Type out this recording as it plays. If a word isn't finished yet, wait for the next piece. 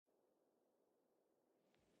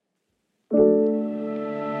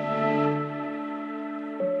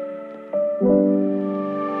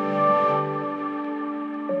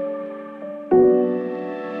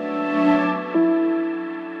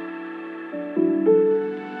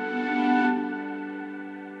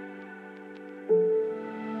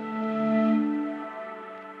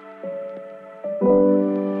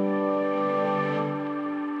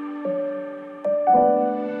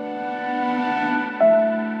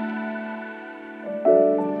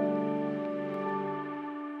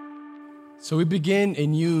So we begin a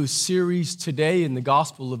new series today in the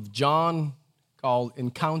Gospel of John called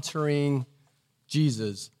Encountering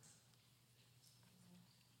Jesus.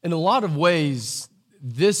 In a lot of ways,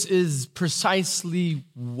 this is precisely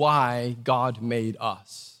why God made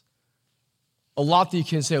us. A lot that you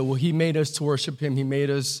can say, well, he made us to worship him, he made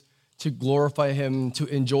us to glorify him, to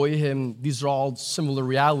enjoy him. These are all similar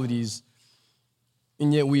realities.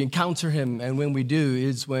 And yet we encounter him, and when we do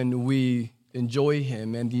is when we enjoy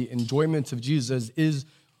him, and the enjoyment of Jesus is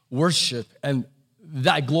worship, and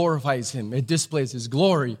that glorifies him. It displays his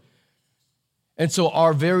glory. And so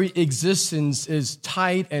our very existence is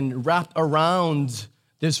tied and wrapped around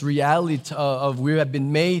this reality of we have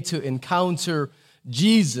been made to encounter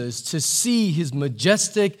Jesus, to see his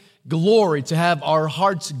majestic glory, to have our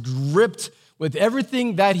hearts gripped with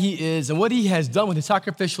everything that he is and what he has done with his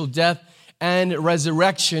sacrificial death and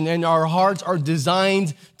resurrection, and our hearts are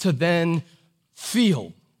designed to then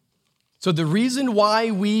feel. So the reason why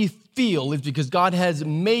we feel is because God has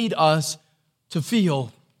made us to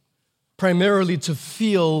feel, primarily to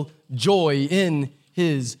feel joy in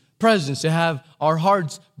his presence, to have our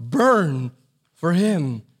hearts burn for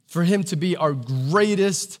him to be our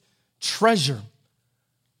greatest treasure.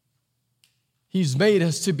 He's made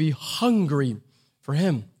us to be hungry for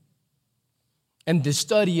him. And this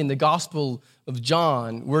study in the Gospel of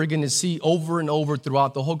John, we're going to see over and over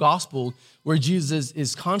throughout the whole Gospel where Jesus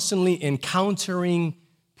is constantly encountering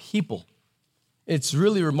people. It's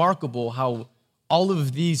really remarkable how all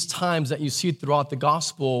of these times that you see throughout the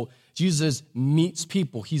Gospel, Jesus meets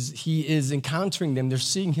people. He is encountering them. They're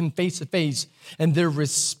seeing him face to face, and their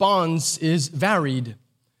response is varied.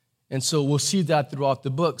 And so we'll see that throughout the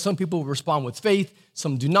book. Some people respond with faith,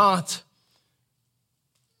 some do not.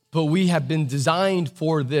 But we have been designed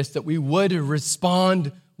for this, that we would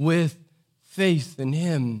respond with faith in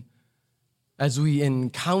him as we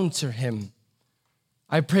encounter him.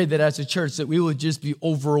 I pray that as a church that we will just be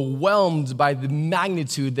overwhelmed by the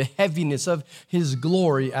magnitude, the heaviness of his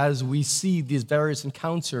glory as we see these various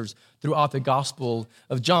encounters throughout the Gospel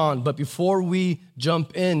of John. But before we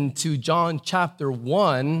jump into John chapter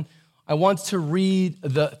 1, I want to read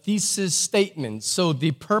the thesis statement. So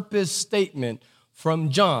the purpose statement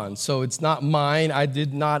from John. So it's not mine. I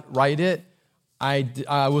did not write it.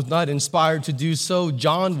 I was not inspired to do so.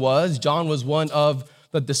 John was one of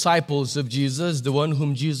the disciples of Jesus, the one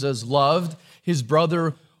whom Jesus loved. His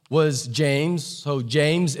brother was James. So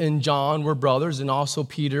James and John were brothers, and also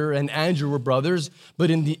Peter and Andrew were brothers.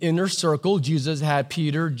 But in the inner circle, Jesus had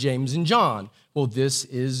Peter, James, and John. Well, this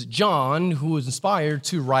is John who was inspired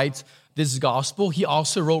to write this gospel. He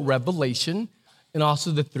also wrote Revelation and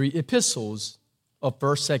also the 3 epistles of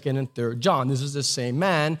 1st, 2nd, and 3rd John. This is the same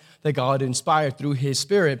man that God inspired through his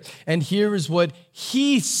Spirit. And here is what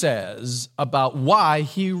he says about why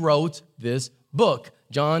he wrote this book,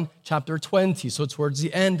 John chapter 20. So towards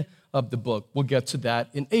the end of the book. We'll get to that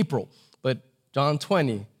in April. But John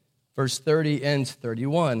 20, verse 30 and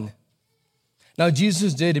 31. Now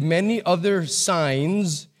Jesus did many other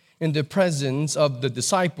signs in the presence of the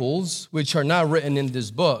disciples, which are not written in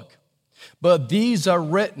this book. But these are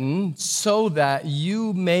written so that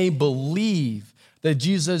you may believe that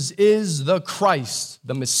Jesus is the Christ,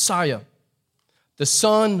 the Messiah, the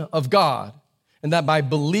Son of God, and that by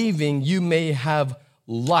believing you may have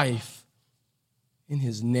life in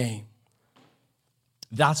his name.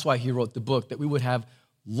 That's why he wrote the book, that we would have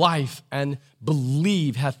life and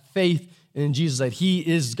believe, have faith in Jesus, that he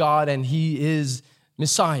is God and he is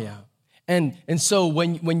Messiah. And so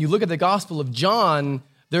when you look at the Gospel of John,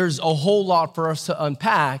 there's a whole lot for us to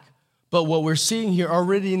unpack, but what we're seeing here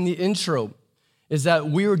already in the intro is that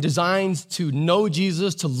we were designed to know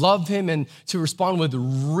Jesus, to love him, and to respond with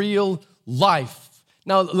real life.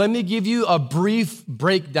 Now, let me give you a brief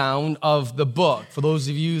breakdown of the book. For those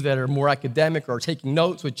of you that are more academic or taking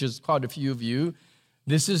notes, which is quite a few of you,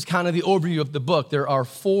 this is kind of the overview of the book. There are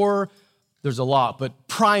 4, there's a lot, but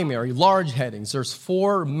primary, large headings. There's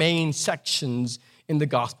 4 main sections in the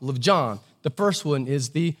Gospel of John. The first one is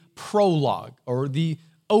the prologue, or the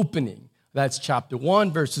opening. That's chapter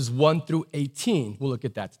 1, verses 1 through 18. We'll look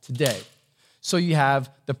at that today. So you have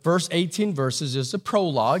the first 18 verses is the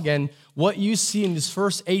prologue, and what you see in these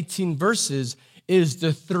first 18 verses is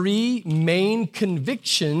the 3 main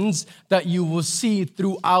convictions that you will see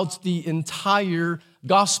throughout the entire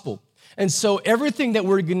gospel. And so everything that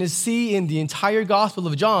we're going to see in the entire Gospel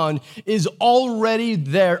of John is already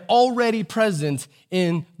there, already present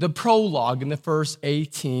in the prologue in the first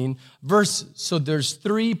 18 verses. So there's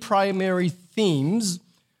 3 primary themes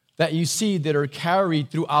that you see that are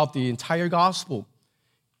carried throughout the entire Gospel.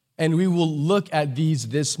 And we will look at these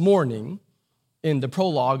this morning. in the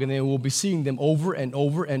prologue, and then we'll be seeing them over and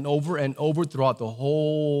over and over and over throughout the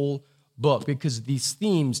whole book, because these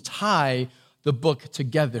themes tie the book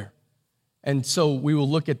together. And so we will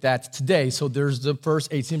look at that today. So there's the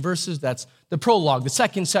first 18 verses. That's the prologue. The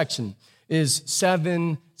second section is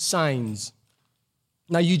 7 signs.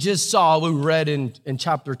 Now, you just saw, we read in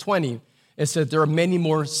chapter 20, it said there are many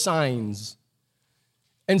more signs.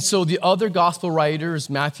 And so the other gospel writers,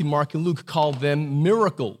 Matthew, Mark, and Luke, called them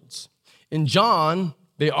miracles. In John,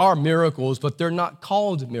 they are miracles, but they're not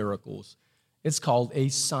called miracles. It's called a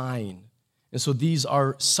sign. And so these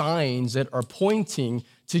are signs that are pointing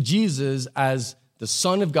to Jesus as the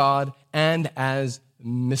Son of God and as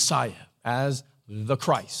Messiah, as the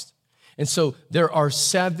Christ. And so there are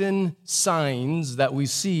 7 signs that we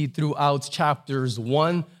see throughout chapters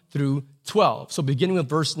 1 through 12. So beginning with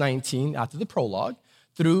verse 19, after the prologue,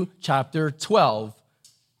 through chapter 12,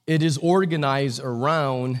 it is organized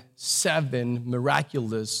around 7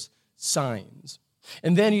 miraculous signs.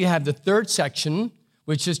 And then you have the third section,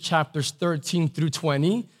 which is chapters 13 through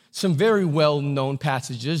 20, some very well-known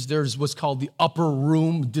passages. There's what's called the upper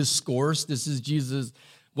room discourse. This is Jesus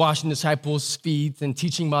washing disciples' feet and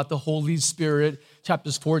teaching about the Holy Spirit,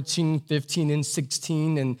 chapters 14, 15, and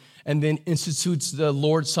 16, and then institutes the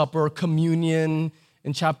Lord's Supper, communion,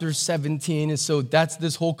 in chapter 17. And so that's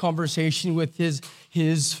this whole conversation with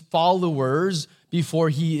his followers before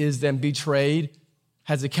he is then betrayed,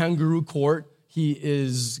 has a kangaroo court, he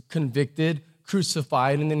is convicted,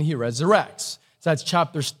 crucified, and then he resurrects. So that's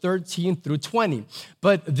chapters 13 through 20.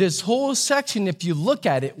 But this whole section, if you look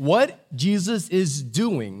at it, what Jesus is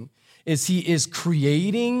doing is he is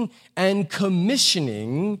creating and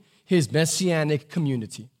commissioning his messianic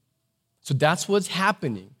community. So that's what's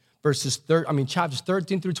happening. Chapters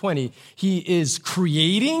 13 through 20, he is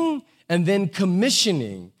creating and then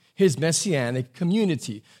commissioning his messianic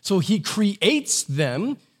community. So he creates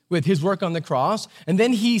them with his work on the cross, and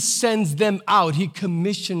then he sends them out. He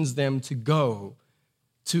commissions them to go,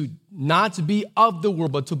 to not to be of the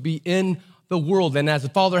world, but to be in the world. And as the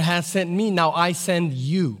Father has sent me, now I send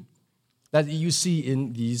you. That you see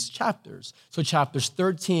in these chapters. So chapters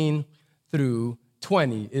 13 through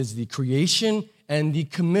 20 is the creation and the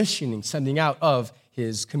commissioning, sending out of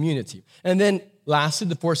his community. And then lastly,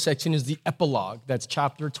 the fourth section is the epilogue. That's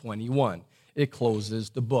chapter 21. It closes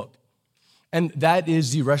the book. And that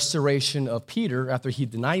is the restoration of Peter after he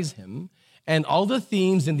denies him. And all the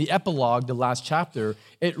themes in the epilogue, the last chapter,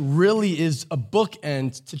 it really is a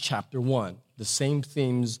bookend to chapter 1. The same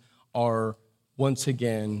themes are once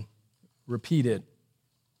again repeated.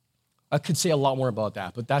 I could say a lot more about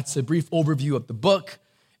that, but that's a brief overview of the book.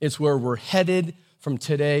 It's where we're headed from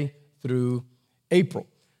today through April.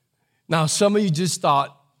 Now, some of you just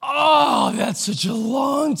thought, oh, that's such a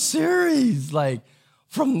long series. Like,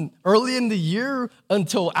 from early in the year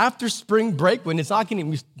until after spring break, when it's not going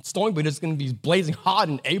to be snowing, but it's going to be blazing hot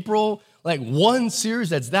in April. Like, one series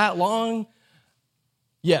that's that long?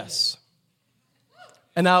 Yes.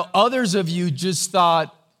 And now others of you just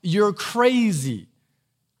thought, you're crazy.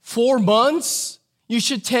 4 months? You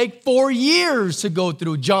should take 4 years to go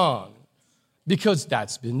through John, because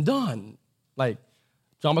that's been done. Like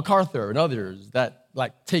John MacArthur and others that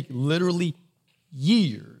take literally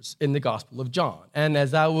years in the Gospel of John. And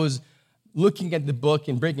as I was looking at the book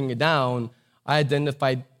and breaking it down, I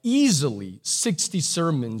identified easily 60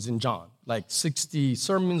 sermons in John. Like 60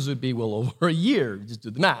 sermons would be well over a year, just do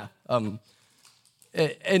the math. And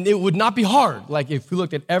it would not be hard. Like if we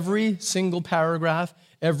looked at every single paragraph,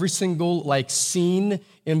 every single scene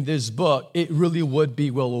in this book, it really would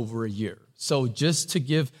be well over a year. So just to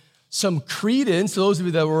give some credence to those of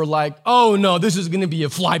you that were like, oh no, this is gonna be a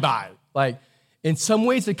flyby. In some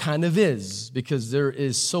ways it kind of is, because there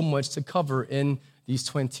is so much to cover in these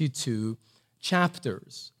 22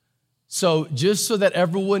 chapters. So just so that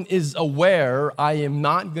everyone is aware, I am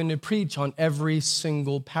not gonna preach on every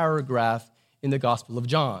single paragraph in the Gospel of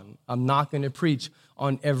John. I'm not going to preach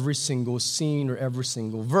on every single scene or every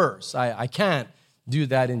single verse. I can't do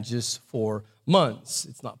that in just 4 months.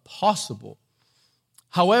 It's not possible.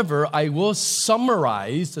 However, I will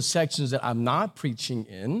summarize the sections that I'm not preaching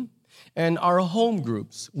in, and our home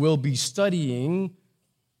groups will be studying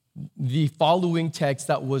the following text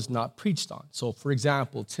that was not preached on. So, for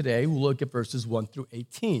example, today we'll look at verses 1 through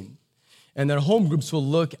 18, and then home groups will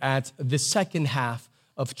look at the second half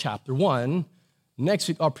of chapter 1. Next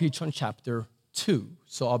week, I'll preach on chapter 2.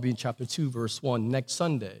 So I'll be in chapter 2, verse 1 next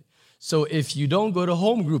Sunday. So if you don't go to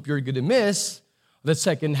home group, you're going to miss the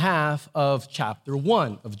second half of chapter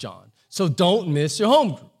 1 of John. So don't miss your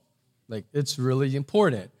home group. It's really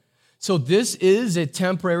important. So this is a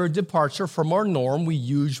temporary departure from our norm. We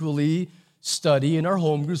usually study in our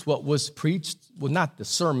home groups what was preached. Well, not the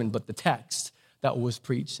sermon, but the text that was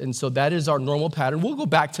preached. And so that is our normal pattern. We'll go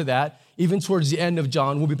back to that. Even towards the end of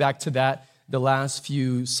John, we'll be back to that. The last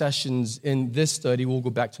few sessions in this study, we'll go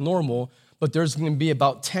back to normal. But there's going to be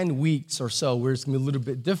about 10 weeks or so where it's going to be a little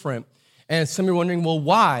bit different. And some are wondering, well,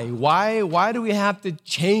 why? Why do we have to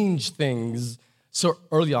change things so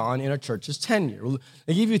early on in our church's tenure? Well,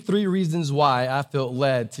 I give you 3 reasons why I felt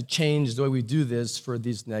led to change the way we do this for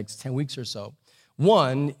these next 10 weeks or so.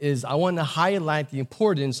 One is I want to highlight the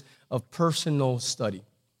importance of personal study.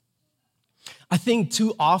 I think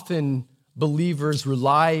too often believers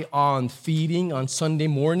rely on feeding on Sunday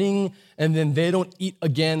morning, and then they don't eat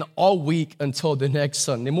again all week until the next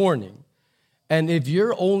Sunday morning. And if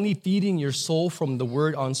you're only feeding your soul from the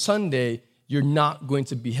Word on Sunday, you're not going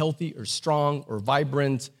to be healthy or strong or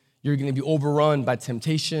vibrant. You're going to be overrun by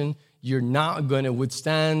temptation. You're not going to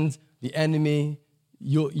withstand the enemy.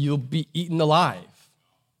 You'll be eaten alive.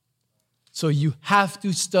 So you have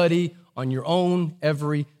to study on your own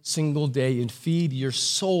every single day and feed your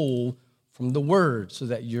soul from the Word so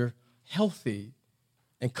that you're healthy.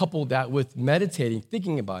 And couple that with meditating,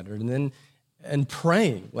 thinking about it, and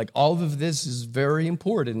praying. Like, all of this is very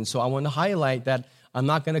important. And so I want to highlight that I'm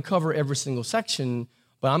not going to cover every single section,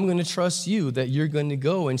 but I'm going to trust you that you're going to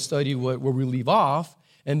go and study where we leave off.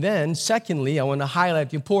 And then, secondly, I want to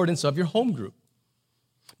highlight the importance of your home group.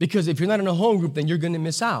 Because if you're not in a home group, then you're going to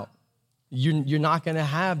miss out. You're not going to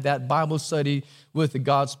have that Bible study with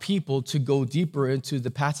God's people to go deeper into the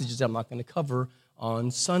passages that I'm not going to cover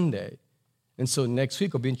on Sunday. And so next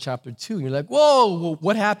week I'll be in chapter 2. And you're like, whoa,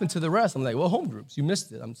 what happened to the rest? I'm like, well, home groups. You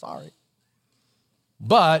missed it. I'm sorry.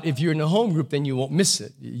 But if you're in a home group, then you won't miss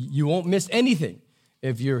it. You won't miss anything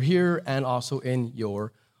if you're here and also in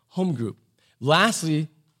your home group. Lastly,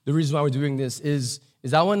 the reason why we're doing this is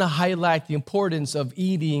I want to highlight the importance of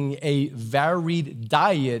eating a varied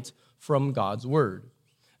diet from God's Word.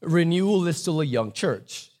 Renewal is still a young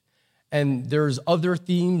church. And there's other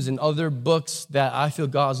themes and other books that I feel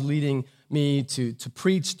God's leading me to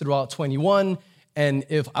preach throughout 21. And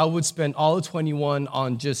if I would spend all of 21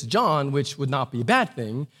 on just John, which would not be a bad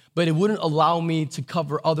thing, but it wouldn't allow me to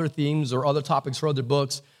cover other themes or other topics for other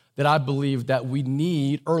books that I believe that we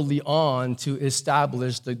need early on to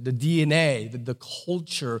establish the DNA, the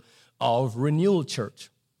culture of Renewal Church.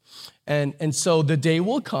 And so the day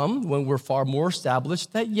will come when we're far more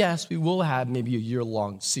established that, yes, we will have maybe a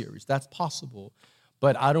year-long series. That's possible.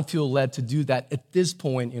 But I don't feel led to do that at this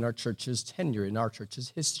point in our church's tenure, in our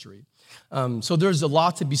church's history. So there's a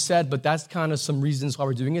lot to be said, but that's kind of some reasons why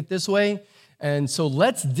we're doing it this way. And so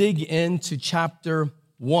let's dig into chapter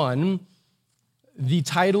 1. The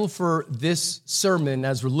title for this sermon,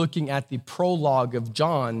 as we're looking at the prologue of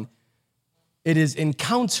John, it is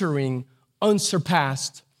Encountering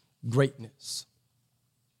Unsurpassed Greatness.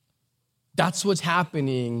 That's what's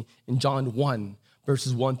happening in John 1,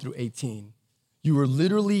 verses 1 through 18. You are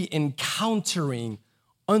literally encountering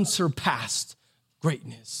unsurpassed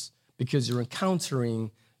greatness because you're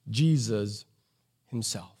encountering Jesus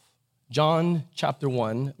himself. John chapter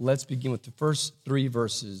 1, let's begin with the first 3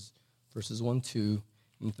 verses, verses 1, 2,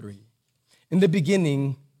 and 3. In the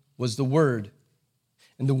beginning was the Word,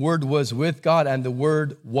 and the Word was with God, and the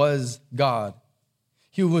Word was God.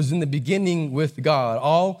 He was in the beginning with God.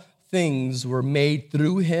 All things were made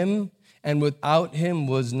through him, and without him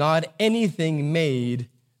was not anything made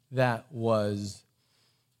that was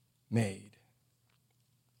made.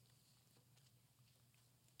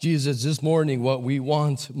 Jesus, this morning, what we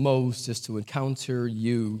want most is to encounter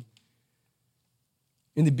you.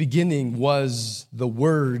 In the beginning was the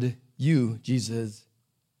Word, you, Jesus,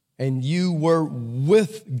 and you were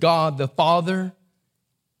with God the Father,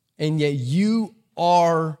 and yet you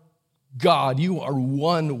are God. You are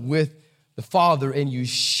one with the Father, and you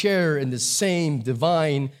share in the same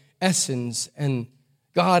divine essence. And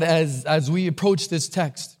God, as we approach this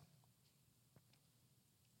text,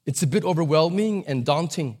 it's a bit overwhelming and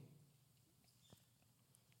daunting.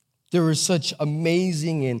 There is such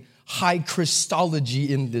amazing and high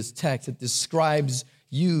Christology in this text. It describes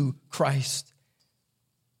you, Christ.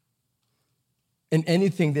 And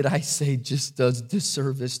anything that I say just does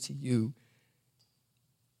disservice to you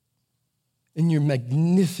in your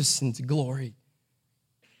magnificent glory.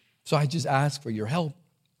 So I just ask for your help.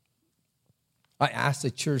 I ask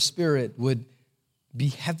that your Spirit would be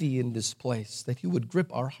heavy in this place, that he would grip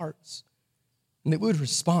our hearts, and that we would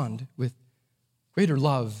respond with greater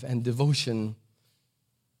love and devotion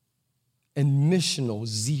and missional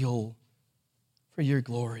zeal for your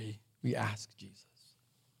glory, we ask, Jesus.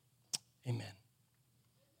 Amen.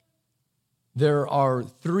 there are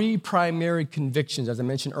three primary convictions, as I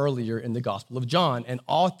mentioned earlier, in the Gospel of John, and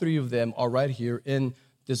all three of them are right here in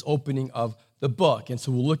this opening of the book. And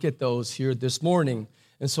so we'll look at those here this morning.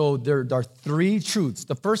 And so there are three truths.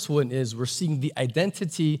 The first one is we're seeing the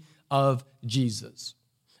identity of Jesus.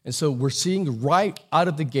 And so we're seeing right out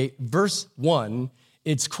of the gate, verse 1,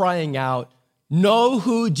 it's crying out, know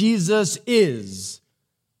who Jesus is.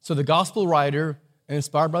 So the gospel writer,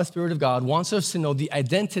 inspired by the Spirit of God, wants us to know the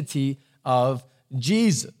identity of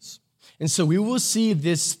Jesus. And so we will see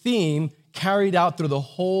this theme carried out through the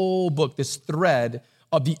whole book, this thread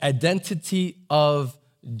of the identity of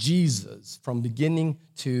Jesus from beginning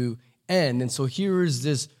to end. And so here is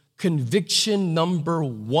this conviction number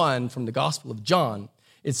 1 from the Gospel of John.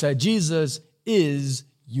 It's that Jesus is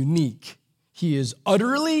unique. He is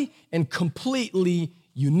utterly and completely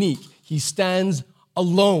unique. He stands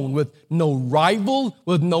alone with no rival,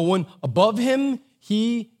 with no one above him.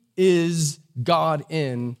 He is God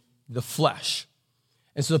in the flesh.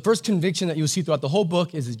 And so the first conviction that you'll see throughout the whole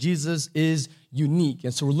book is that Jesus is unique.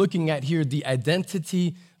 And so we're looking at here the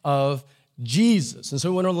identity of Jesus. And so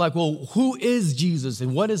we're wondering, like, well, who is Jesus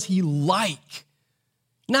and what is he like?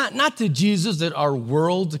 Not the Jesus that our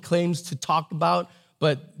world claims to talk about,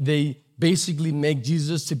 but they basically make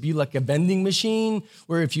Jesus to be like a vending machine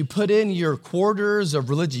where if you put in your quarters of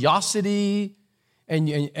religiosity and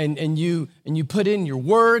you put in your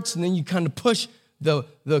works and then you kind of push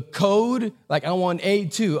the code, like I want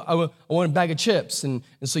A2, I want a bag of chips. And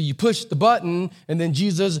so you push the button and then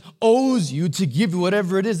Jesus owes you to give you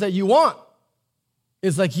whatever it is that you want.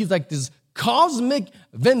 It's like he's like this cosmic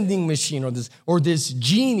vending machine or this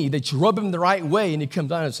genie that you rub him the right way and he comes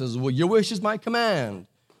down and says, well, your wish is my command.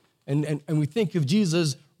 And we think of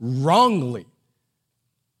Jesus wrongly.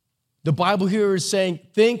 The Bible here is saying,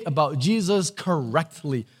 think about Jesus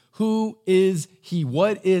correctly. Who is he?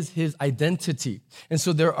 What is his identity? And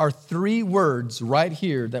so there are three words right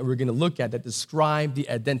here that we're going to look at that describe the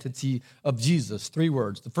identity of Jesus. Three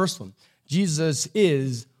words. The first one, Jesus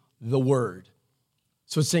is the Word.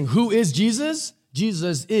 So it's saying, who is Jesus?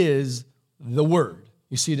 Jesus is the Word.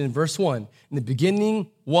 You see it in verse 1. In the beginning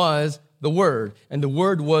was the Word, and the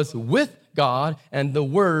Word was with God, and the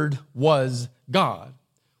Word was God.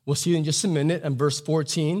 We'll see it in just a minute in verse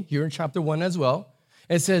 14, here in chapter 1 as well.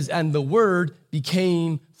 It says, and the Word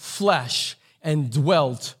became flesh and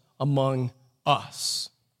dwelt among us.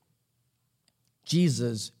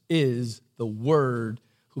 Jesus is the Word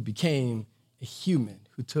who became a human,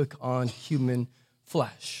 who took on human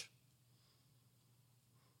flesh.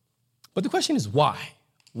 But the question is why?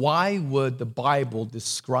 Why would the Bible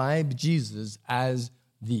describe Jesus as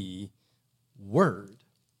the Word?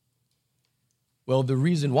 Well, the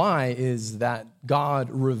reason why is that God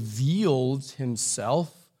revealed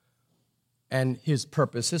himself and his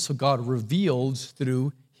purposes. So God reveals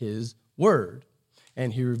through his Word.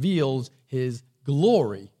 And he reveals his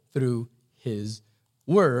glory through his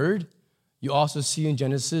Word. You also see in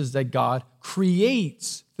Genesis that God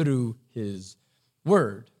creates through his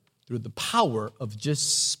Word, through the power of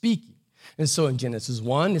just speaking. And so in Genesis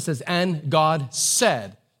 1, it says, and God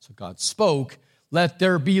said, so God spoke, let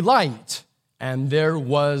there be light. And there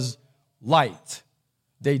was light.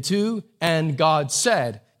 Day 2, and God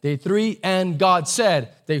said. Day 3, and God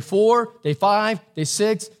said. Day 4, day 5, day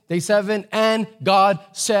 6, day 7, and God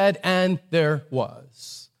said, and there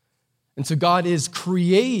was. And so God is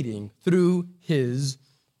creating through his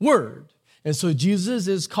Word. And so Jesus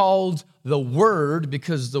is called the Word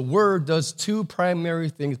because the Word does two primary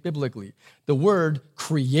things biblically. The Word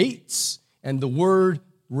creates and the Word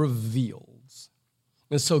reveals.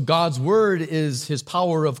 And so God's Word is his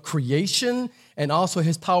power of creation and also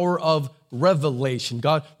his power of revelation.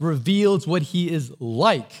 God reveals what he is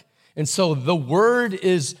like. And so the Word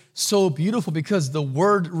is so beautiful because the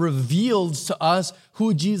Word reveals to us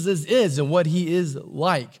who Jesus is and what he is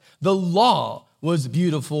like. The law was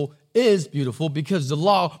beautiful, is beautiful because the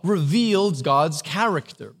law reveals God's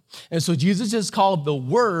character. And so Jesus is called the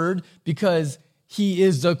Word because he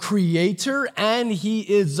is the creator and he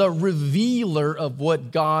is a revealer of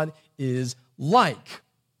what God is like.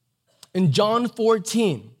 In John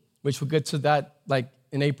 14, which we'll get to that like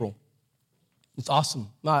in April. It's awesome.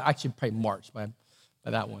 Well, actually, probably March by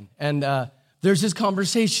that one. And there's this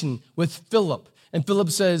conversation with Philip. And Philip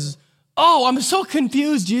says, oh, I'm so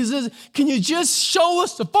confused, Jesus. Can you just show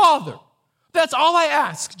us the Father? That's all I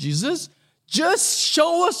ask, Jesus. Just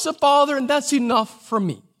show us the Father and that's enough for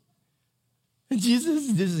me. And Jesus,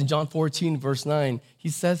 this is in John 14, verse 9, he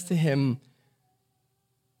says to him,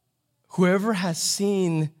 whoever has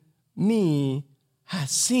seen me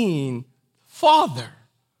has seen the Father.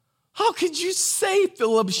 How could you say,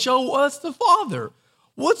 Philip, show us the Father?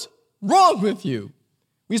 What's wrong with you?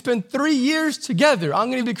 We spent 3 years together. I'm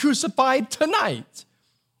going to be crucified tonight.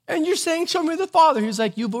 And you're saying, show me the Father. He's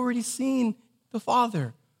like, you've already seen the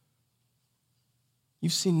Father.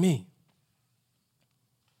 You've seen me.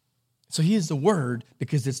 So he is the Word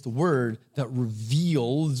because it's the Word that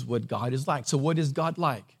reveals what God is like. So what is God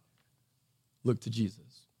like? Look to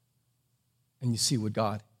Jesus. And you see what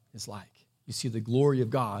God is like. You see the glory of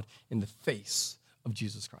God in the face of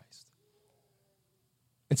Jesus Christ.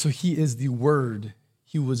 And so he is the Word.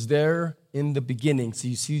 He was there in the beginning. So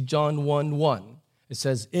you see John 1:1. It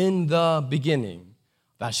says, in the beginning.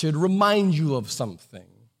 That should remind you of something.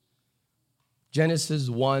 Genesis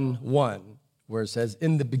 1:1, where it says,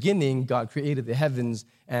 in the beginning, God created the heavens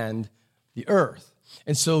and the earth.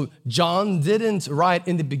 And so John didn't write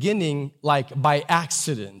in the beginning like by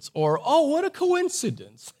accident or, oh, what a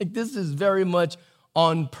coincidence. Like this is very much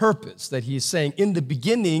on purpose that he's saying in the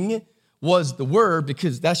beginning was the Word,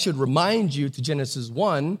 because that should remind you to Genesis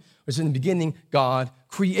 1, which in the beginning God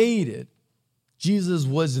created. Jesus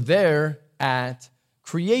was there at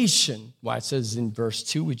creation. Why it says in verse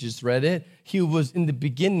 2, we just read it, he was in the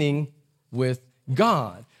beginning with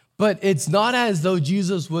God. But it's not as though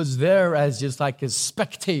Jesus was there as just like a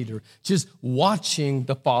spectator, just watching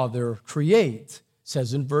the Father create. It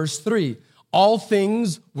says in verse 3, all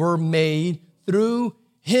things were made through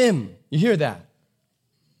him. You hear that?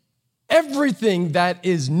 Everything that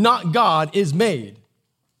is not God is made.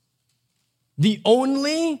 The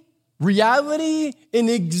only reality in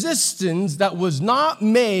existence that was not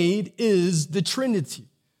made is the Trinity.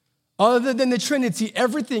 Other than the Trinity,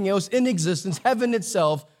 everything else in existence, heaven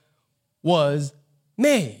itself, was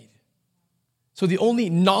made. So the only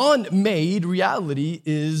non-made reality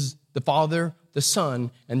is the Father, the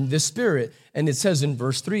Son, and the Spirit. And it says in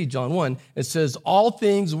verse 3, John 1, it says, all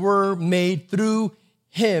things were made through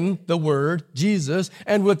him, the Word, Jesus,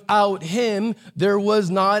 and without him, there was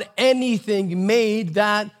not anything made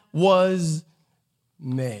that was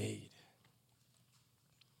made.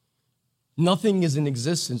 Nothing is in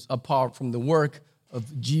existence apart from the work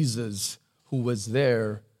of Jesus, who was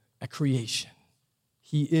there at creation.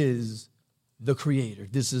 He is the creator.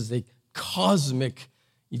 This is a cosmic,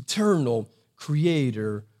 eternal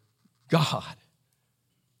creator. God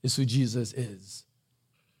is who Jesus is.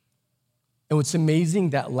 And what's amazing,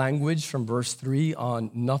 that language from verse 3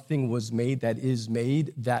 on nothing was made that is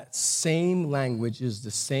made, that same language is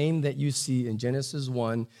the same that you see in Genesis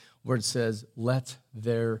 1, where it says, let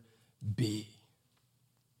there be.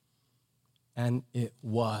 And it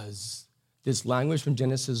was. This language from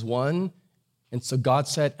Genesis 1, and so God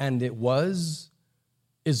said, and it was,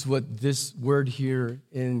 is what this word here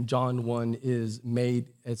in John 1 is made.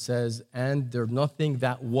 It says, and there's nothing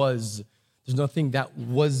that was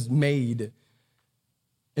made.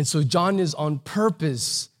 And so John is on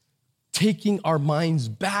purpose taking our minds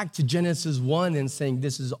back to Genesis 1 and saying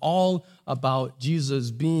this is all about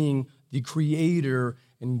Jesus being the creator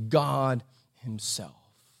and God himself.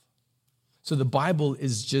 So the Bible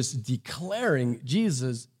is just declaring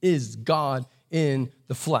Jesus is God in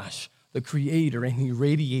the flesh, the creator, and he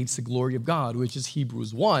radiates the glory of God, which is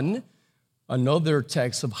Hebrews 1, another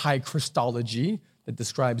text of high Christology that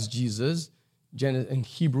describes Jesus. In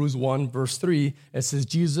Hebrews 1, verse 3, it says,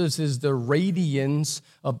 Jesus is the radiance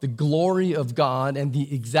of the glory of God and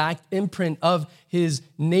the exact imprint of his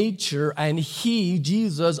nature, and he,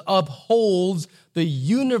 Jesus, upholds the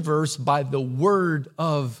universe by the word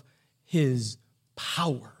of his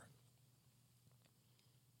power.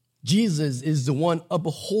 Jesus is the one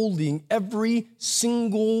upholding every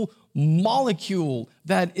single molecule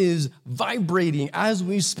that is vibrating as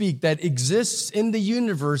we speak, that exists in the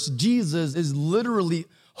universe. Jesus is literally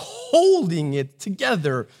holding it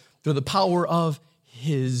together through the power of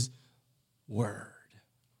his word.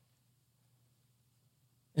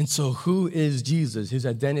 And so who is Jesus? His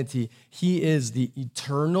identity, he is the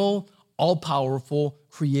eternal, all-powerful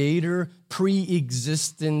creator,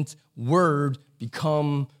 pre-existent word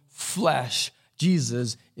become flesh.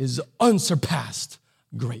 Jesus is unsurpassed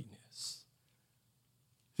greatness.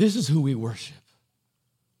 This is who we worship.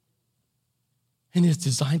 And it's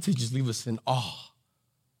designed to just leave us in awe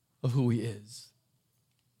of who he is.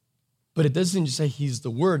 But it doesn't just say he's the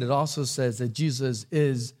word. It also says that Jesus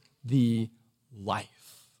is the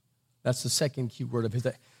life. That's the second key word of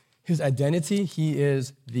his identity. He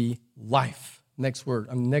is the life. Next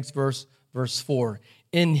verse, verse 4.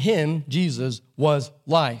 In him, Jesus, was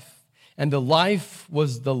life, and the life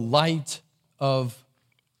was the light of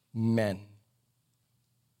men.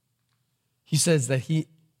 He says that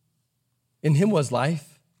in him was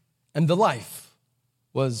life, and the life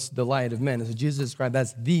was the light of men. And so Jesus described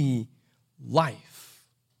that's the life.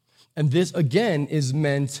 And this, again, is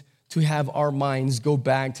meant to have our minds go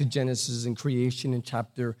back to Genesis and creation in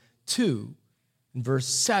chapter 2. In verse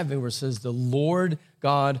 7, where it says, the Lord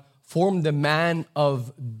God formed the man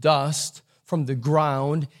of dust from the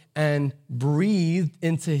ground and breathed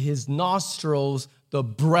into his nostrils the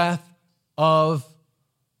breath of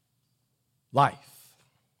life.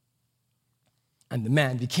 And the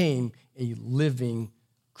man became a living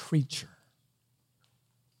creature.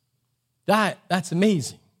 That's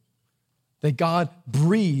amazing. That God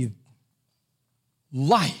breathed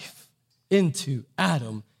life into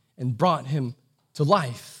Adam and brought him to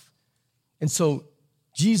life. And so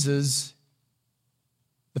Jesus,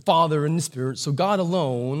 the Father and the Spirit, so God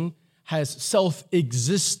alone has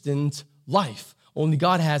self-existent life. Only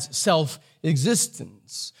God has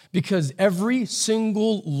self-existence, because every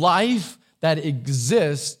single life that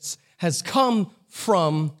exists has come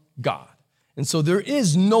from God. And so there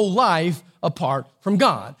is no life apart from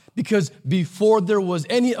God, because before there was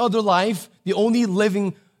any other life, the only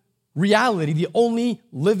living reality, the only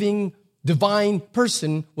living divine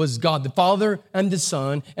person was God the Father and the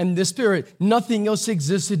Son and the Spirit. Nothing else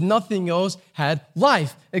existed. Nothing else had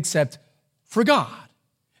life except for God.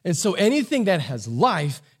 And so anything that has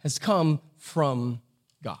life has come from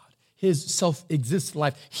God. His self-existent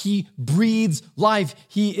life. He breathes life.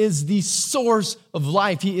 He is the source of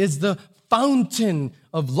life. He is the fountain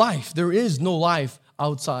of life. There is no life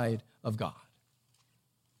outside of God.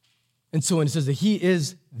 And so when it says that he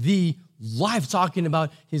is the life, talking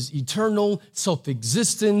about his eternal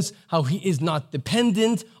self-existence, how he is not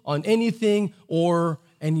dependent on anything or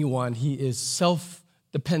anyone. He is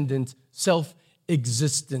self-dependent,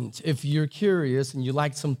 self-existent. If you're curious and you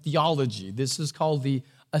like some theology, this is called the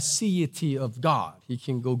aseity of God. You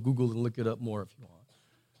can go Google and look it up more if you want.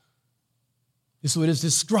 This is what it's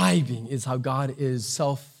describing, is how God is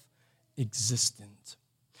self-existent.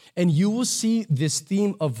 And you will see this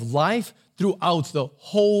theme of life throughout the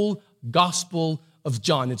whole Gospel of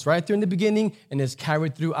John. It's right there in the beginning and is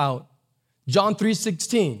carried throughout. John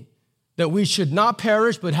 3:16, that we should not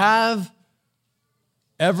perish but have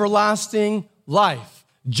everlasting life.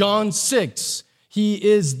 John 6, he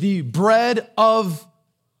is the bread of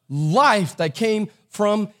life that came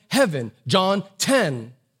from heaven. John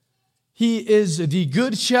 10, he is the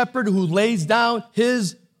good shepherd who lays down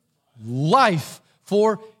his life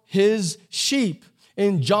for his sheep.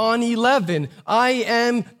 In John 11, I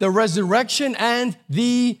am the resurrection and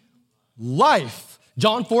the life.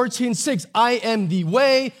 John 14:6, I am the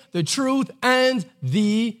way, the truth, and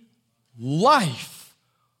the life.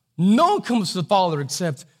 No one comes to the Father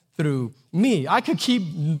except through me. I could keep,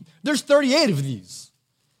 there's 38 of these.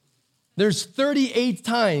 There's 38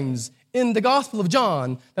 times in the Gospel of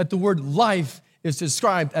John that the word life is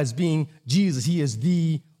described as being Jesus. He is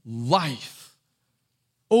the life.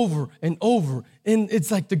 Over and over. And it's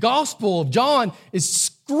like the Gospel of John is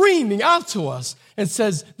screaming out to us and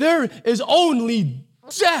says, there is only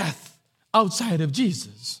death outside of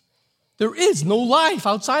Jesus. There is no life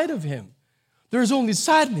outside of him. There is only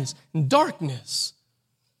sadness and darkness,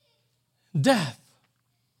 death,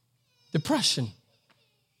 depression.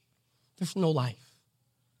 There's no life.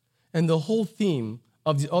 And the whole theme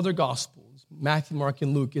of the other Gospels, Matthew, Mark,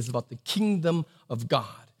 and Luke, is about the kingdom of God.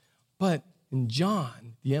 But in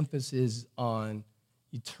John, the emphasis is on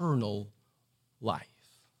eternal life.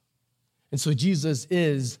 And so Jesus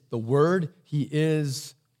is the Word. He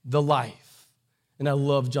is the life. And I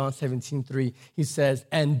love John 17:3. He says,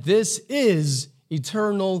 and this is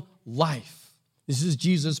eternal life. This is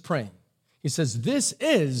Jesus praying. He says, this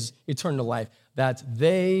is eternal life, that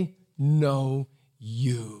they know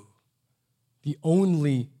you, the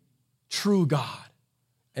only true God,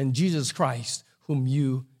 and Jesus Christ, whom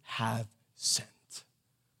you have sent.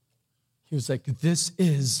 He was like, this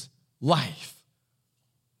is life,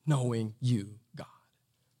 knowing you, God.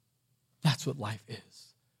 That's what life is.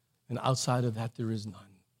 And outside of that, there is none.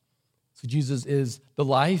 So Jesus is the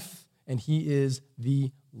life, and he is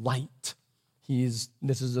the light.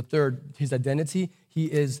 This is the third, his identity. He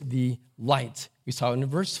is the light. We saw in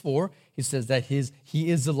verse 4, he says that he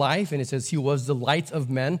is the life, and it says he was the light of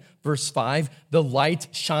men. Verse 5, the light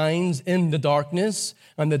shines in the darkness,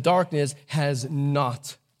 and the darkness has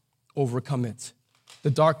not overcome it.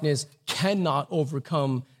 The darkness cannot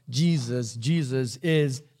overcome Jesus. Jesus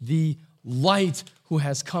is the light who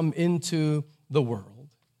has come into the world.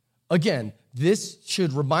 Again, this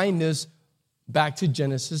should remind us back to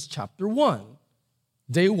Genesis chapter 1.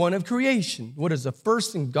 Day 1 of creation. What is the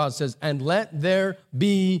first thing God says? And let there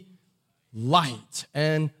be light.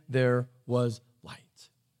 And there was light.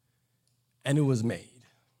 And it was made.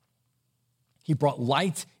 He brought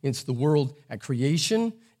light into the world at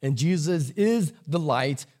creation, and Jesus is the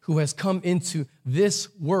light who has come into this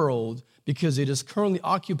world because it is currently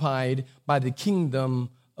occupied by the kingdom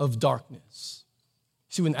of darkness.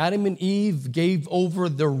 See, when Adam and Eve gave over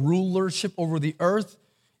their rulership over the earth,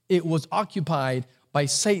 it was occupied by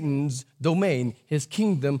Satan's domain, his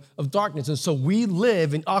kingdom of darkness. And so we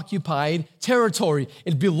live in occupied territory.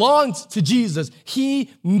 It belongs to Jesus.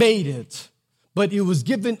 He made it, but it was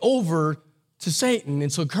given over to Satan.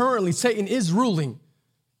 And so currently Satan is ruling.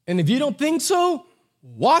 And if you don't think so,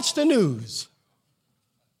 watch the news.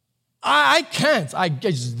 I can't.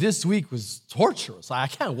 This week was torturous. I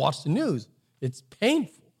can't watch the news. It's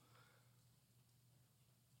painful.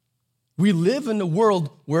 We live in a world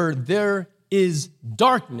where there is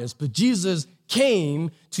darkness, but Jesus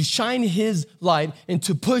came to shine his light and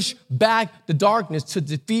to push back the darkness, to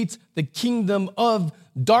defeat the kingdom of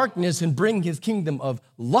darkness and bring his kingdom of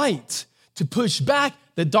light, to push back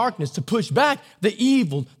the darkness, to push back the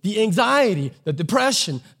evil, the anxiety, the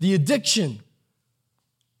depression, the addiction,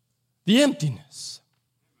 the emptiness,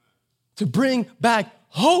 to bring back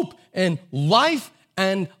hope and life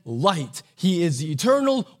and light. He is the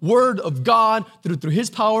eternal Word of God. Through his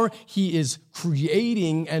power, he is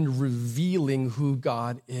creating and revealing who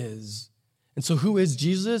God is. And so who is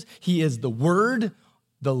Jesus? He is the Word,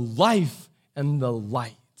 the life, and the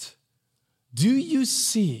light. Do you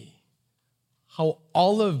see how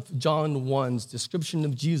all of John 1's description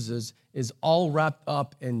of Jesus is all wrapped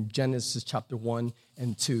up in Genesis chapter 1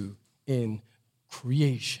 and 2 in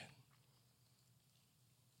creation?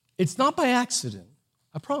 It's not by accident,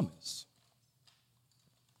 I promise.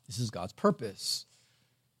 This is God's purpose.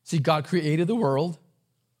 See, God created the world,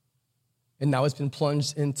 and now it's been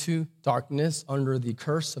plunged into darkness under the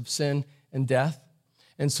curse of sin and death.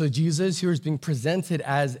 And so Jesus here is being presented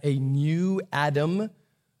as a new Adam,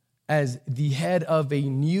 as the head of a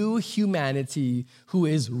new humanity who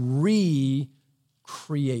is recreating.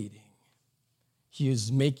 He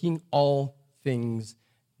is making all things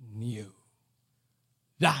new.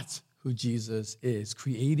 That's who Jesus is,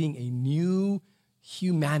 creating a new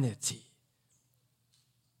humanity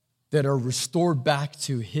that are restored back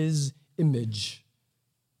to his image,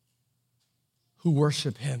 who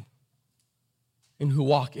worship him and who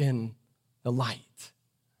walk in the light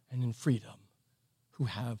and in freedom, who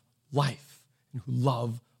have life and who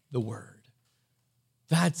love the Word.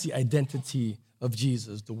 That's the identity of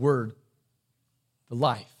Jesus, the Word, the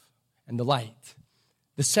life, and the light.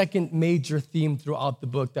 The second major theme throughout the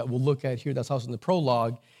book that we'll look at here, that's also in the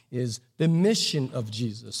prologue, is the mission of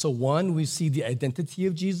Jesus. So one, we see the identity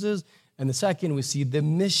of Jesus, and the second, we see the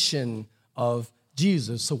mission of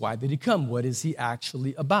Jesus. So why did he come? What is he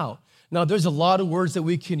actually about? Now, there's a lot of words that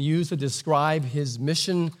we can use to describe his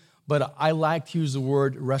mission, but I like to use the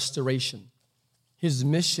word restoration. His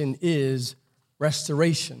mission is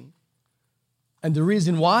restoration. And the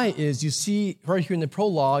reason why is, you see right here in the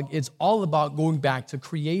prologue, it's all about going back to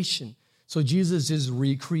creation. So Jesus is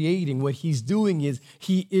recreating. What he's doing is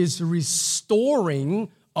he is restoring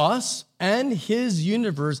us and his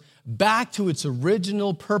universe back to its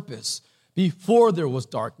original purpose before there was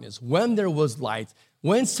darkness, when there was light,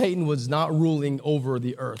 when Satan was not ruling over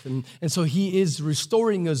the earth. And so he is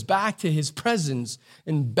restoring us back to his presence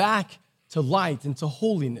and back to light and to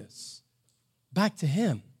holiness, back to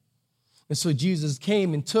him. And so Jesus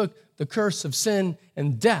came and took the curse of sin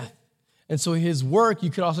and death. And so his work, you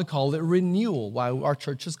could also call it renewal, why our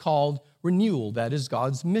church is called renewal. That is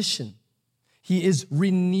God's mission. He is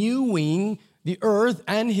renewing the earth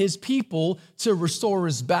and his people to restore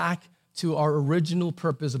us back to our original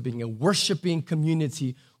purpose of being a worshiping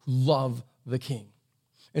community who love the King.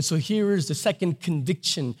 And so here is the second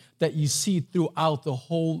conviction that you see throughout the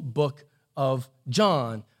whole book of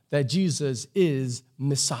John, that Jesus is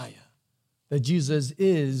Messiah, that Jesus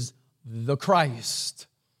is the Christ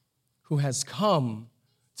who has come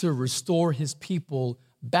to restore his people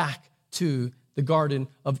back to the Garden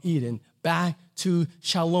of Eden, back to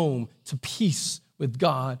shalom, to peace with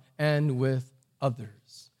God and with others.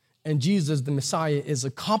 And Jesus, the Messiah, is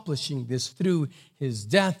accomplishing this through his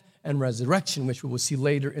death and resurrection, which we will see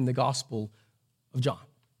later in the Gospel of John.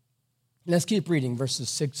 Let's keep reading verses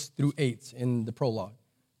 6 through 8 in the prologue.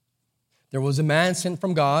 There was a man sent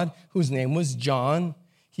from God whose name was John.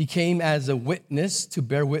 He came as a witness to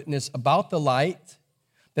bear witness about the light,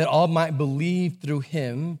 that all might believe through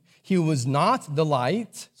him. He was not the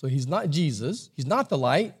light, so he's not Jesus. He's not the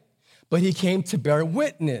light, but he came to bear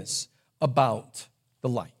witness about the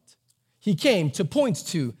light. He came to point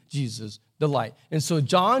to Jesus, the light. And so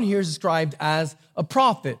John here is described as a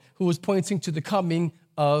prophet who was pointing to the coming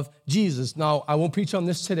of Jesus. Now, I won't preach on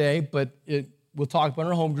this today, but we'll talk about in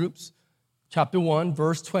our home groups. Chapter 1,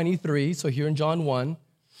 verse 23. So here in John 1,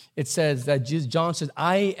 it says that John says,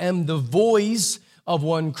 I am the voice of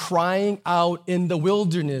one crying out in the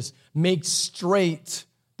wilderness, make straight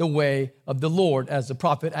the way of the Lord, as the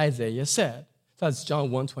prophet Isaiah said. So that's John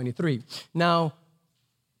 1:23. Now,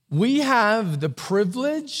 we have the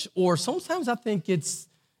privilege, or sometimes I think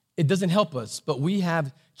it doesn't help us, but we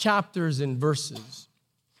have chapters and verses.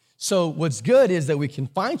 So what's good is that we can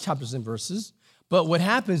find chapters and verses, but what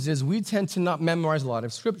happens is we tend to not memorize a lot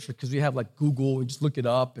of scripture because we have like Google, we just look it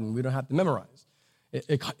up and we don't have to memorize.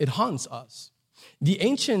 It haunts us. The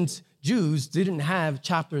ancient Jews didn't have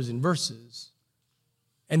chapters and verses,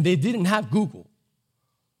 and they didn't have Google.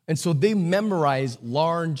 And so they memorized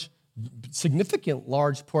significant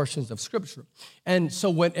large portions of scripture. And so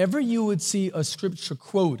whenever you would see a scripture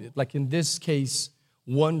quoted, like in this case,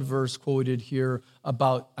 one verse quoted here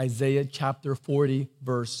about Isaiah chapter 40,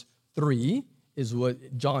 verse 3 is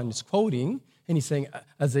what John is quoting. And he's saying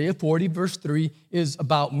Isaiah 40, verse 3 is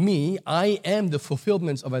about me. I am the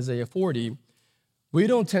fulfillment of Isaiah 40. We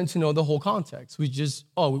don't tend to know the whole context. We just,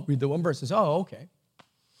 we read the one verse and say, okay.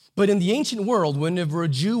 But in the ancient world, whenever a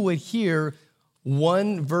Jew would hear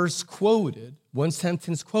one verse quoted, one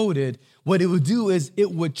sentence quoted, what it would do is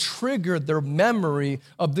it would trigger their memory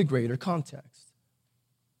of the greater context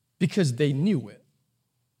because they knew it.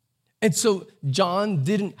 And so John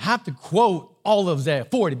didn't have to quote all of Isaiah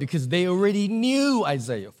 40 because they already knew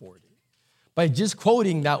Isaiah 40. By just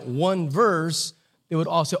quoting that one verse, they would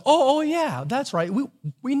all say, oh yeah, that's right.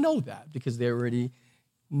 We know that because they already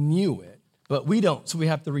knew it. But we don't, so we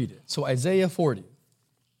have to read it. So Isaiah 40,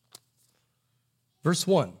 verse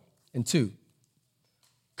 1 and 2.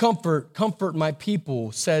 Comfort my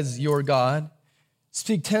people, says your God.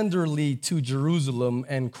 Speak tenderly to Jerusalem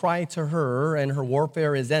and cry to her, and her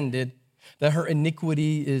warfare is ended, that her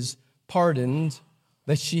iniquity is pardoned,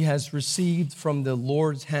 that she has received from the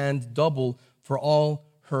Lord's hand double for all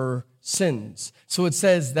her sins. So it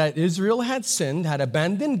says that Israel had sinned, had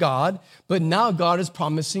abandoned God, but now God is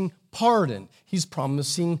promising pardon. He's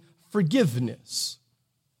promising forgiveness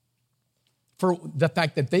for the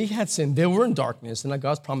fact that they had sinned. They were in darkness, and now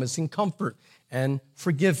God's promising comfort and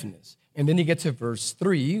forgiveness. And then you get to verse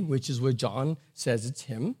 3, which is what John says it's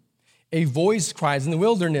him. A voice cries in the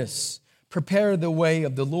wilderness, prepare the way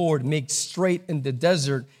of the Lord, make straight in the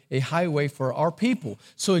desert a highway for our people.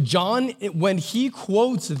 So John, when he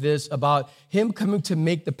quotes this about him coming to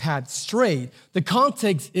make the path straight, the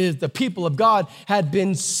context is the people of God had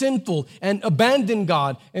been sinful and abandoned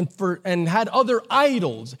God and had other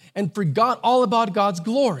idols and forgot all about God's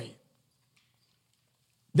glory.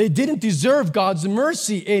 They didn't deserve God's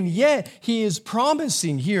mercy, and yet he is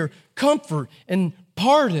promising here comfort and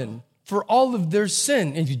pardon for all of their sin.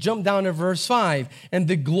 And if you jump down to verse 5, and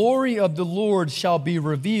the glory of the Lord shall be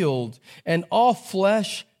revealed, and all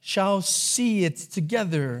flesh shall see it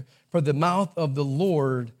together, for the mouth of the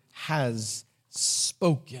Lord has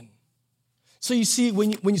spoken. So you see,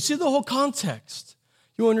 when you see the whole context,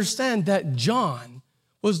 you understand that John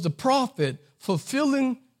was the prophet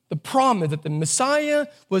fulfilling the promise that the Messiah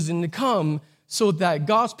was going to come so that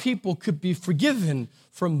God's people could be forgiven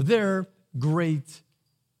from their great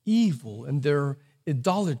evil and their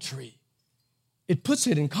idolatry. It puts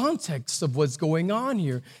it in context of what's going on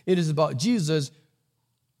here. It is about Jesus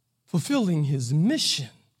fulfilling his mission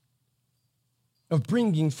of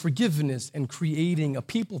bringing forgiveness and creating a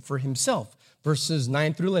people for himself. Verses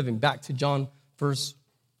 9 through 11, back to John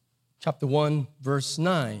chapter 1, verse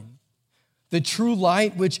 9. The true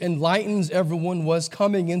light which enlightens everyone was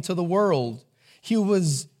coming into the world. He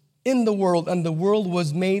was in the world, and the world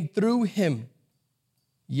was made through him.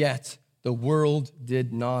 Yet the world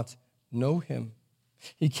did not know him.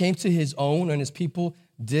 He came to his own, and his people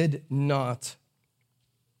did not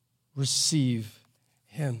receive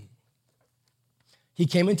him. He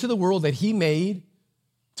came into the world that he made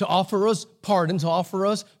to offer us pardon, to offer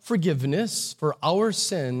us forgiveness for our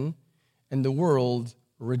sin, and the world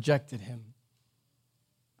rejected him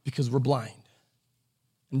because we're blind.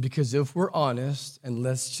 And because if we're honest, and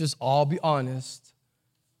let's just all be honest,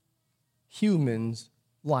 humans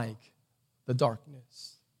like the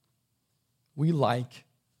darkness. We like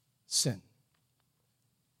sin.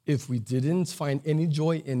 If we didn't find any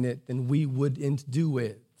joy in it, then we wouldn't do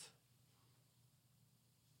it.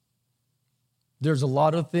 There's a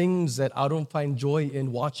lot of things that I don't find joy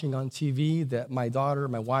in watching on TV that my daughter,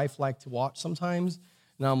 my wife like to watch sometimes.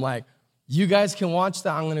 And I'm like, you guys can watch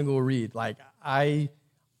that, I'm gonna go read. Like, I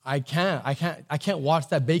can't watch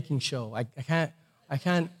that baking show. I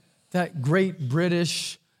can't, that great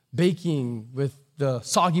British baking with the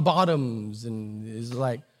soggy bottoms, and it's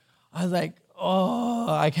like, I was like, oh,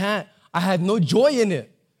 I can't. I had no joy in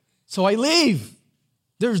it. So I leave.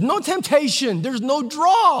 There's no temptation. There's no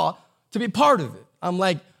draw to be part of it. I'm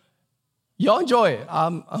like, y'all enjoy it.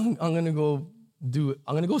 I'm going to go do it.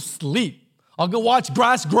 I'm going to go sleep. I'll go watch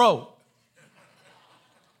grass grow.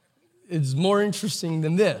 It's more interesting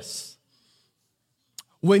than this.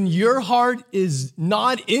 When your heart is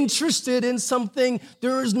not interested in something,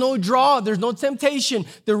 there is no draw, there's no temptation.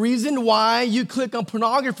 The reason why you click on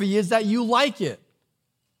pornography is that you like it.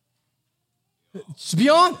 Just be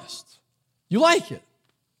honest. You like it.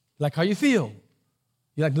 You like how you feel.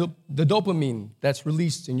 You like the dopamine that's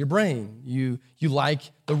released in your brain. You like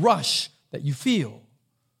the rush that you feel.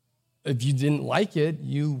 If you didn't like it,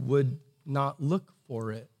 you would not look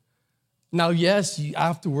for it. Now, yes,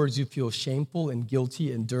 afterwards you feel shameful and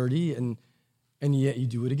guilty and dirty, and yet you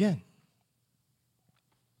do it again.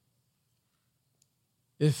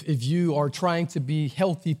 If you are trying to be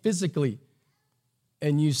healthy physically,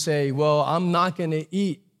 and you say, well, I'm not going to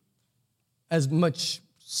eat as much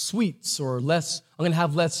sweets or less, I'm going to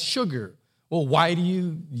have less sugar. Well, why do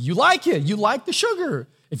you like it? You like the sugar.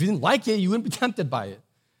 If you didn't like it, you wouldn't be tempted by it.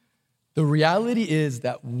 The reality is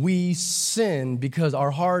that we sin because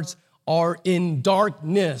our hearts are in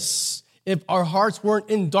darkness. If our hearts weren't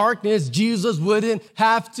in darkness, Jesus wouldn't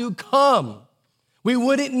have to come. We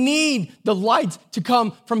wouldn't need the light to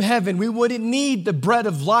come from heaven. We wouldn't need the bread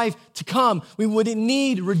of life to come. We wouldn't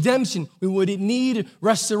need redemption. We wouldn't need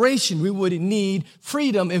restoration. We wouldn't need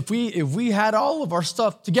freedom. If we had all of our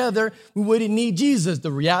stuff together, we wouldn't need Jesus.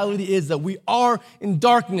 The reality is that we are in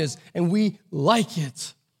darkness and we like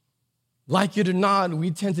it. Like it or not,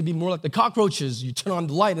 we tend to be more like the cockroaches. You turn on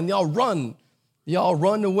the light and they all run. They all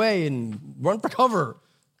run away and run for cover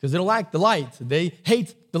because they don't like the light. They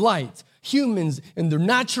hate the light. Humans in their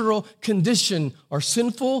natural condition are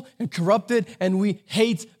sinful and corrupted, and we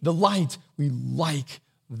hate the light. We like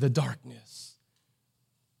the darkness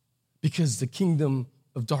because the kingdom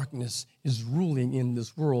of darkness is ruling in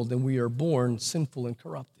this world, and we are born sinful and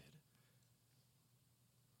corrupted.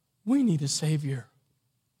 We need a Savior.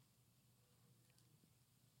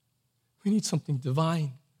 We need something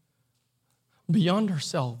divine, beyond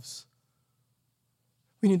ourselves.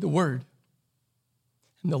 We need the Word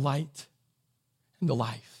and the light and the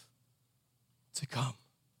life to come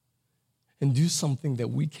and do something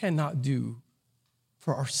that we cannot do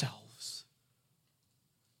for ourselves.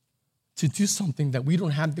 To do something that we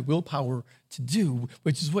don't have the willpower to do,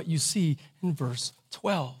 which is what you see in verse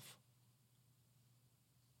 12.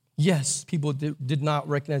 Yes, people did not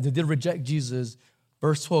recognize, they did reject Jesus.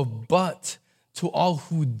 Verse 12, but to all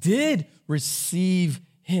who did receive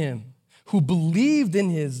him, who believed in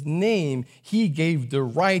his name, he gave the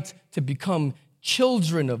right to become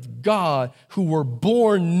children of God, who were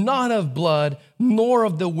born not of blood, nor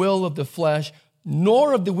of the will of the flesh,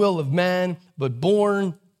 nor of the will of man, but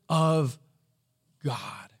born of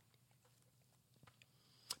God.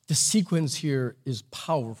 The sequence here is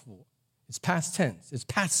powerful. It's past tense. It's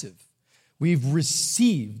passive. We've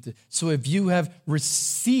received. So if you have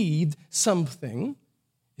received something,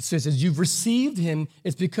 it says as you've received him,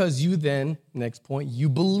 it's because you then, next point, you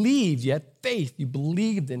believed. You had faith. You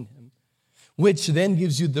believed in him, which then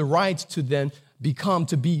gives you the right to then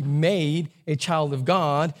to be made a child of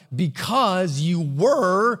God because you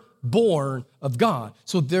were born of God.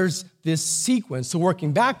 So there's this sequence. So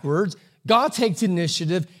working backwards, God takes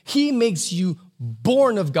initiative. He makes you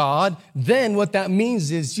born of God. Then what that means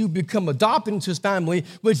is you become adopted into his family,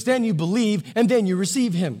 which then you believe, and then you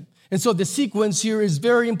receive him. And so the sequence here is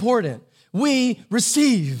very important. We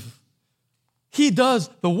receive. He does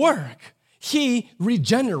the work. He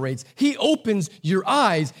regenerates. He opens your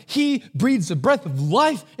eyes. He breathes the breath of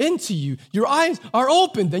life into you. Your eyes are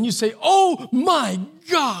opened. Then you say, oh my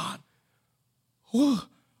God. Oh,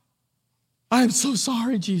 I'm so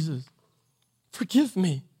sorry, Jesus. Forgive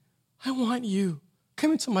me. I want you.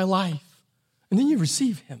 Come into my life. And then you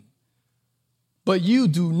receive him. But you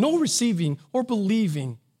do no receiving or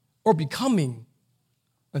believing or becoming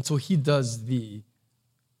until he does the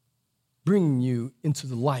bringing you into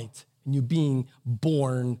the light and you being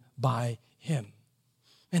born by him.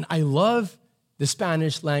 And I love the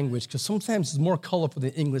Spanish language because sometimes it's more colorful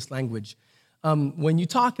than English language. When you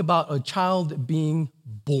talk about a child being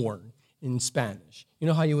born in Spanish, you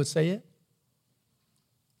know how you would say it?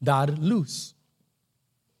 Dar luz.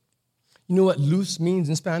 You know what luz means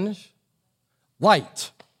in Spanish?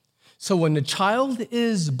 Light. So when the child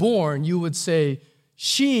is born, you would say,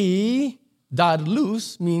 she, dar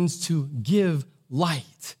luz, means to give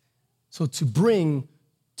light. So to bring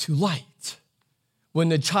to light. When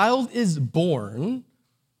the child is born,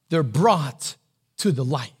 they're brought to the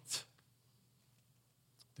light.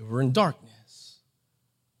 They were in darkness,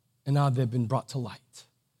 and now they've been brought to light.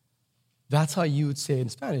 That's how you would say it in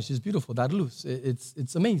Spanish. It's beautiful, dar luz.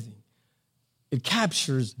 It's amazing. It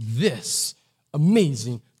captures this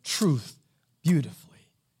amazing truth beautifully.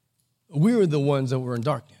 We were the ones that were in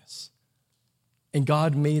darkness, and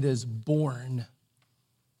God made us born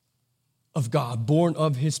of God, born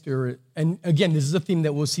of his Spirit. And again, this is a theme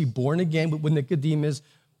that we'll see born again with Nicodemus.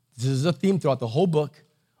 This is a theme throughout the whole book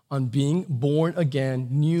on being born again.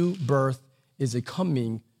 New birth is a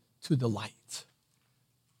coming to the light.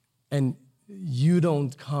 And you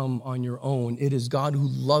don't come on your own. It is God who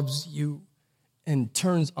loves you and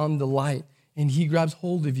turns on the light, and he grabs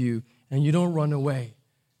hold of you, and you don't run away.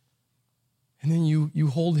 And then you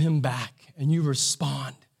hold him back, and you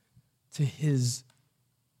respond to his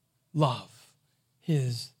love,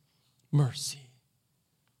 his mercy.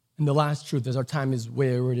 And the last truth is our time is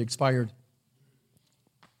way already expired.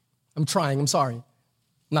 I'm sorry.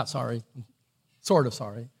 Not sorry, sort of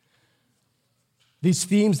sorry. These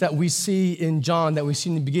themes that we see in John, that we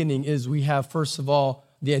see in the beginning, is we have, first of all,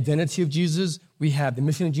 the identity of Jesus, we have the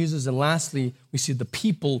mission of Jesus, and lastly, we see the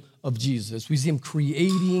people of Jesus. We see him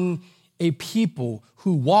creating a people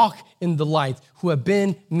who walk in the light, who have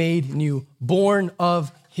been made new, born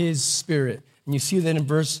of his Spirit. And you see that in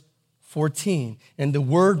verse 14. And the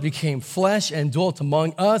Word became flesh and dwelt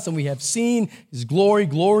among us, and we have seen his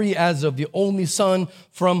glory as of the only Son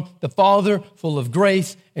from the Father, full of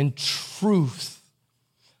grace and truth.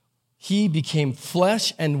 He became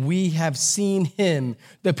flesh, and we have seen him.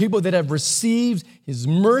 The people that have received his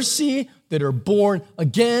mercy, that are born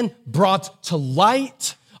again, brought to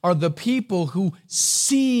light, are the people who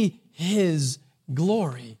see his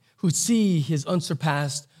glory, who see his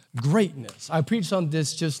unsurpassed greatness. I preached on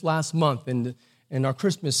this just last month in our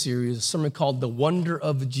Christmas series, a sermon called The Wonder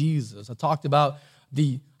of Jesus. I talked about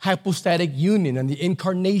the hypostatic union and the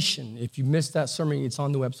incarnation. If you missed that sermon, it's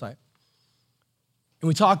on the website. And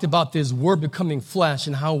we talked about this Word becoming flesh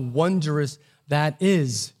and how wondrous that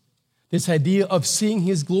is. This idea of seeing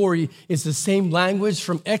his glory is the same language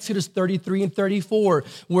from Exodus 33 and 34,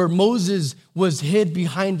 where Moses was hid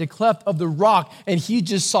behind the cleft of the rock, and he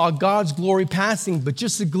just saw God's glory passing, but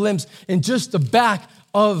just a glimpse and just the back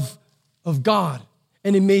of God.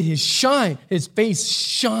 And it made his face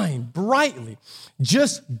shine brightly.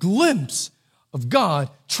 Just glimpse of God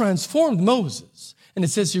transformed Moses. And it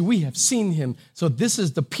says here, we have seen him. So this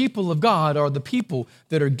is the people of God, or the people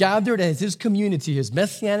that are gathered as his community, his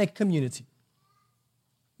messianic community.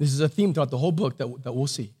 This is a theme throughout the whole book that we'll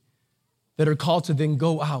see, that are called to then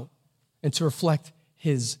go out and to reflect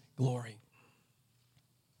his glory.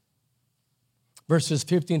 Verses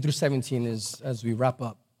 15 through 17 is as we wrap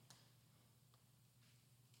up.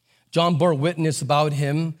 John bore witness about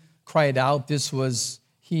him, cried out, "This was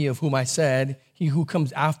he of whom I said, he who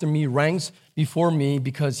comes after me ranks before me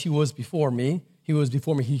because he was before me. He was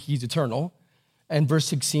before me, he's eternal." And verse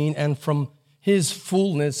 16, and from his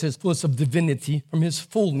fullness of divinity, from his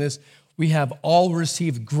fullness, we have all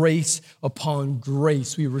received grace upon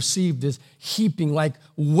grace. We receive this heaping like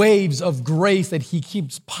waves of grace that he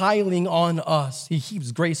keeps piling on us. He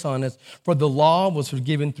heaps grace on us. For the law was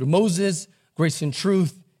forgiven through Moses. Grace and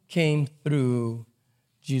truth came through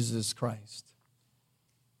Jesus Christ.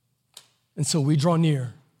 And so we draw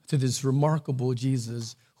near to this remarkable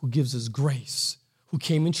Jesus who gives us grace, who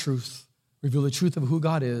came in truth, revealed the truth of who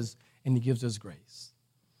God is, and he gives us grace.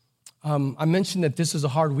 I mentioned that this is a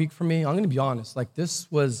hard week for me. I'm going to be honest. Like, this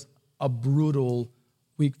was a brutal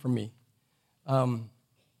week for me.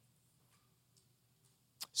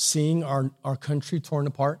 Seeing our country torn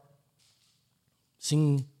apart,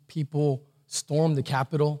 seeing people storm the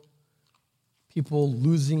Capitol, people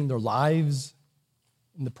losing their lives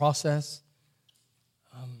in the process.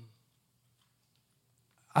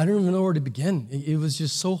 I don't even know where to begin. It was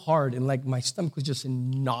just so hard, and like my stomach was just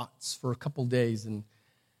in knots for a couple days.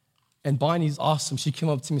 And Bonnie's awesome. She came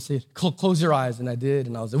up to me and said, "Close your eyes," and I did.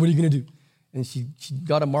 And I was like, "What are you gonna do?" And she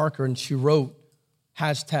got a marker and she wrote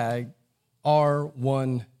hashtag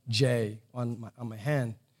R1J on my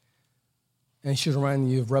hand, and she reminded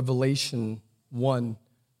me of Revelation 1,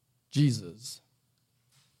 Jesus.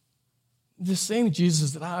 The same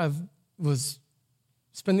Jesus that I was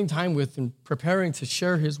spending time with and preparing to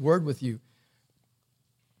share his word with you.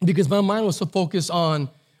 Because my mind was so focused on,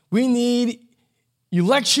 we need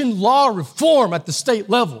election law reform at the state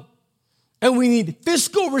level. And we need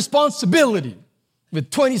fiscal responsibility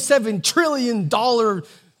with $27 trillion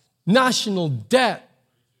national debt.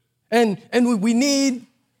 And we need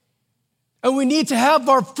And we need to have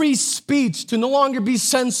our free speech to no longer be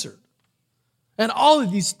censored. And all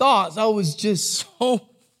of these thoughts, I was just so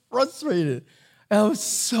frustrated. I was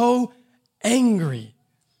so angry.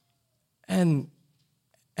 And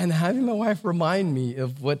having my wife remind me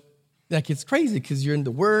of what, that gets crazy because you're in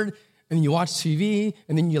the Word and you watch TV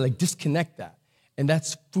and then you like disconnect that. And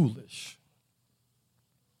that's foolish.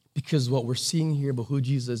 Because what we're seeing here about who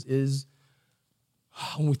Jesus is,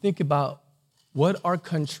 when we think about what our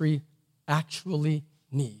country actually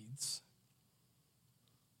needs.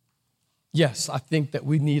 Yes, I think that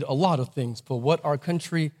we need a lot of things, but what our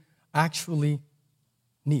country actually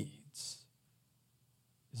needs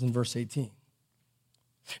is in verse 18.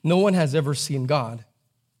 No one has ever seen God,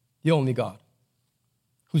 the only God,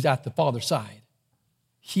 who's at the Father's side.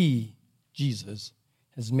 He, Jesus,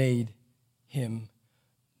 has made him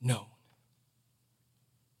known.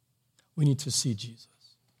 We need to see Jesus.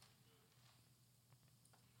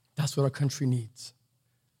 That's what our country needs.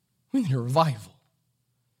 We need a revival.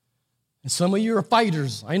 And some of you are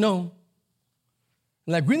fighters, I know.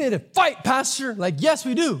 Like, we need to fight, Pastor. Like, yes,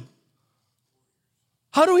 we do.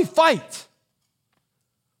 How do we fight?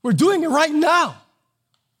 We're doing it right now.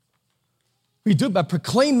 We do it by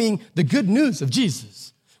proclaiming the good news of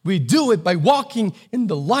Jesus. We do it by walking in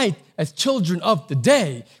the light as children of the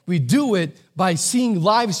day. We do it by seeing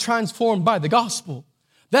lives transformed by the gospel.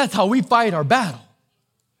 That's how we fight our battle.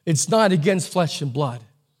 It's not against flesh and blood.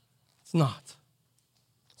 It's not.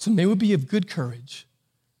 So may we be of good courage,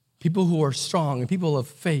 people who are strong and people of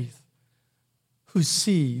faith who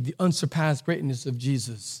see the unsurpassed greatness of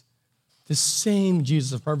Jesus, the same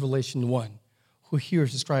Jesus of Revelation 1, who here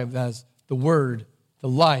is described as the Word, the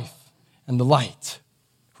life, and the light,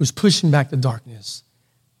 who's pushing back the darkness.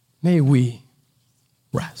 May we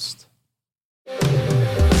rest.